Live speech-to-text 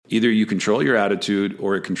Either you control your attitude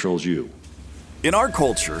or it controls you. In our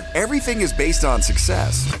culture, everything is based on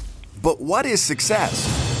success. But what is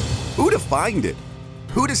success? Who defined it?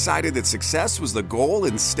 Who decided that success was the goal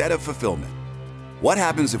instead of fulfillment? What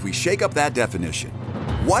happens if we shake up that definition?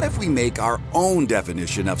 What if we make our own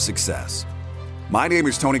definition of success? My name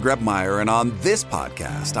is Tony Grebmeyer, and on this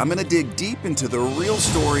podcast, I'm going to dig deep into the real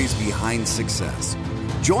stories behind success.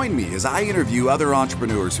 Join me as I interview other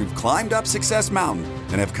entrepreneurs who've climbed up Success Mountain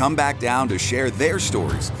and have come back down to share their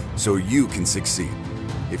stories so you can succeed.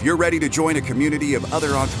 If you're ready to join a community of other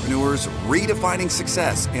entrepreneurs redefining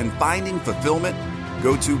success and finding fulfillment,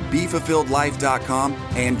 go to BeFulfilledLife.com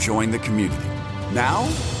and join the community. Now,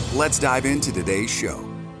 let's dive into today's show.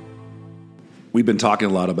 We've been talking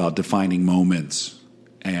a lot about defining moments,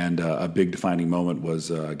 and a big defining moment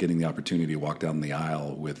was getting the opportunity to walk down the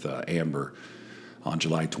aisle with Amber on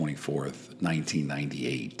July 24th,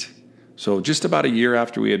 1998. So just about a year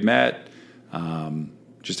after we had met,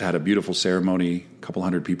 just had a beautiful ceremony. A couple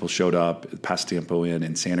hundred people showed up at Pasatiempo Inn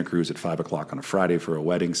in Santa Cruz at 5 o'clock on a Friday for a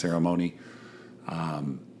wedding ceremony.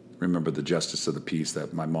 Remember the justice of the peace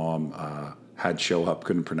that my mom had show up,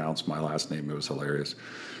 couldn't pronounce my last name. It was hilarious.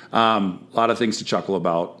 A lot of things to chuckle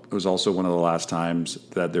about. It was also one of the last times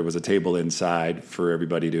that there was a table inside for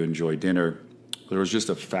everybody to enjoy dinner. There was just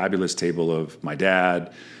a fabulous table of my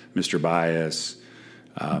dad, Mr. Bias,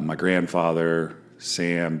 my grandfather,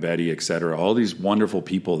 Sam, Betty, etc. All these wonderful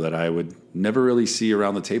people that I would never really see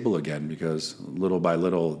around the table again because little by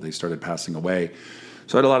little they started passing away.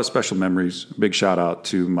 So I had a lot of special memories. Big shout out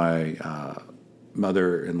to my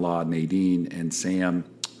mother-in-law, Nadine, and Sam.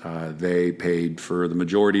 They paid for the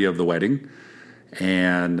majority of the wedding,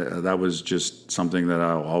 and that was just something that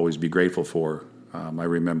I'll always be grateful for. I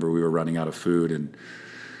remember we were running out of food and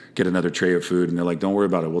get another tray of food, and they're like, don't worry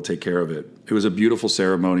about it, we'll take care of it. It was a beautiful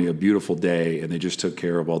ceremony, a beautiful day, and they just took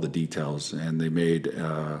care of all the details, and they made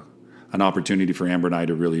an opportunity for Amber and I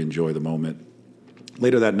to really enjoy the moment.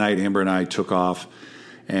 Later that night, Amber and I took off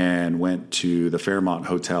and went to the Fairmont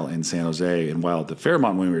Hotel in San Jose, and while at the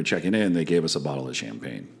Fairmont, when we were checking in, they gave us a bottle of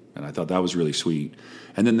champagne, and I thought that was really sweet.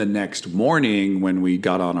 And then the next morning, when we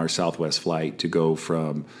got on our Southwest flight to go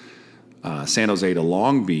from San Jose to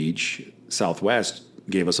Long Beach, Southwest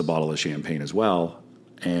gave us a bottle of champagne as well.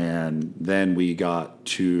 And then we got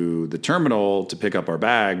to the terminal to pick up our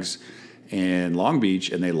bags in Long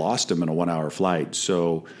Beach, and they lost them in a 1-hour flight.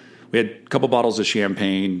 So we had a couple bottles of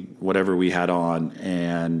champagne, whatever we had on,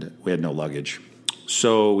 and we had no luggage.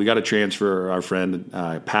 So we got a transfer. Our friend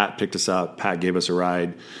Pat picked us up. Pat gave us a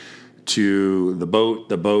ride to the boat.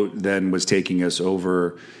 The boat then was taking us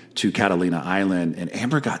over to Catalina Island, and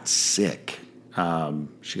Amber got sick.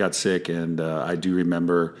 She got sick, and I do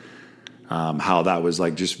remember how that was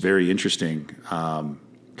like just very interesting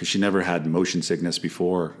because she never had motion sickness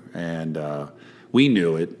before, and we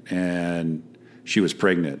knew it, and she was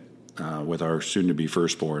pregnant with our soon-to-be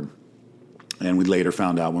firstborn. And we later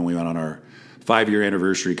found out when we went on our 5-year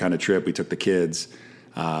anniversary kind of trip, we took the kids.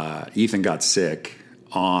 Ethan got sick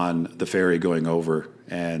on the ferry going over.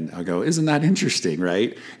 And I go, isn't that interesting,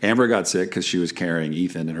 right? Amber got sick because she was carrying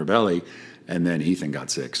Ethan in her belly, and then Ethan got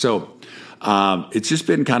sick. So it's just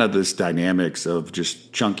been kind of this dynamics of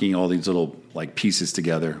just chunking all these little like pieces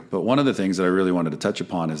together. But one of the things that I really wanted to touch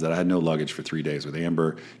upon is that I had no luggage for 3 days with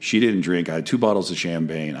Amber. She didn't drink. I had 2 bottles of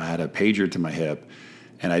champagne. I had a pager to my hip,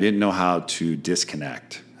 and I didn't know how to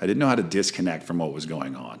disconnect. I didn't know how to disconnect from what was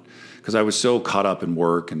going on because I was so caught up in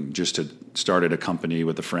work and just had started a company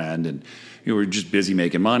with a friend, and we were just busy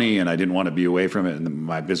making money, and I didn't want to be away from it. And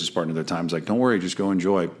my business partner at the time was like, don't worry, just go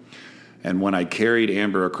enjoy. And when I carried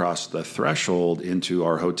Amber across the threshold into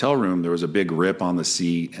our hotel room, there was a big rip on the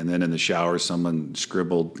seat, and then in the shower, someone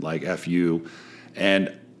scribbled like F you.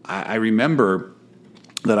 And I remember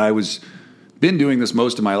that I was been doing this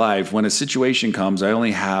most of my life. When a situation comes, I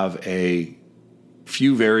only have a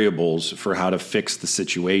few variables for how to fix the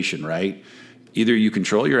situation, right? Either you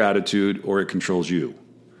control your attitude or it controls you.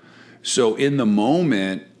 So in the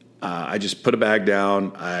moment, I just put a bag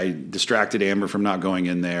down. I distracted Amber from not going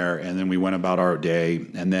in there, and then we went about our day.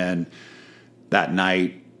 And then that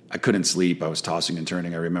night, I couldn't sleep. I was tossing and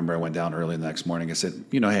turning. I remember I went down early the next morning. I said,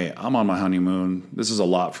 hey, I'm on my honeymoon. This is a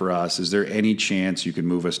lot for us. Is there any chance you could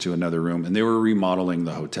move us to another room? And they were remodeling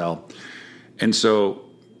the hotel. And so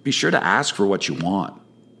be sure to ask for what you want.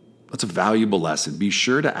 That's a valuable lesson. Be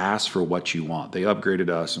sure to ask for what you want. They upgraded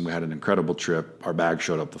us, and we had an incredible trip. Our bag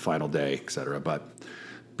showed up the final day, et cetera. But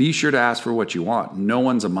be sure to ask for what you want. No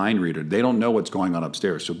one's a mind reader. They don't know what's going on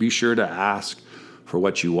upstairs. So be sure to ask for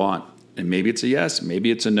what you want. And maybe it's a yes, maybe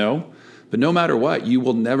it's a no. But no matter what, you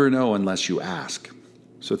will never know unless you ask.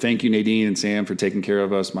 So thank you, Nadine and Sam, for taking care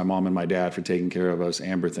of us. My mom and my dad for taking care of us.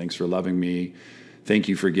 Amber, thanks for loving me. Thank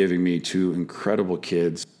you for giving me 2 incredible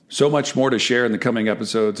kids. So much more to share in the coming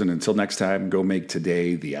episodes. And until next time, go make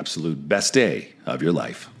today the absolute best day of your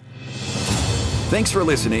life. Thanks for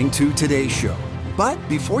listening to today's show. But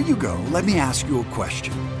before you go, let me ask you a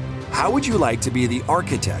question. How would you like to be the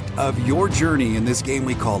architect of your journey in this game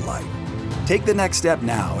we call life? Take the next step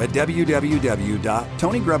now at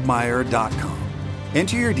www.tonygrubmeyer.com.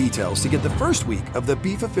 Enter your details to get the first week of the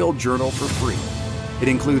Be Fulfilled Journal for free. It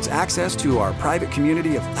includes access to our private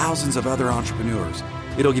community of thousands of other entrepreneurs.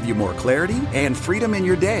 It'll give you more clarity and freedom in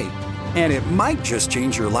your day, and it might just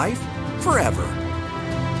change your life forever.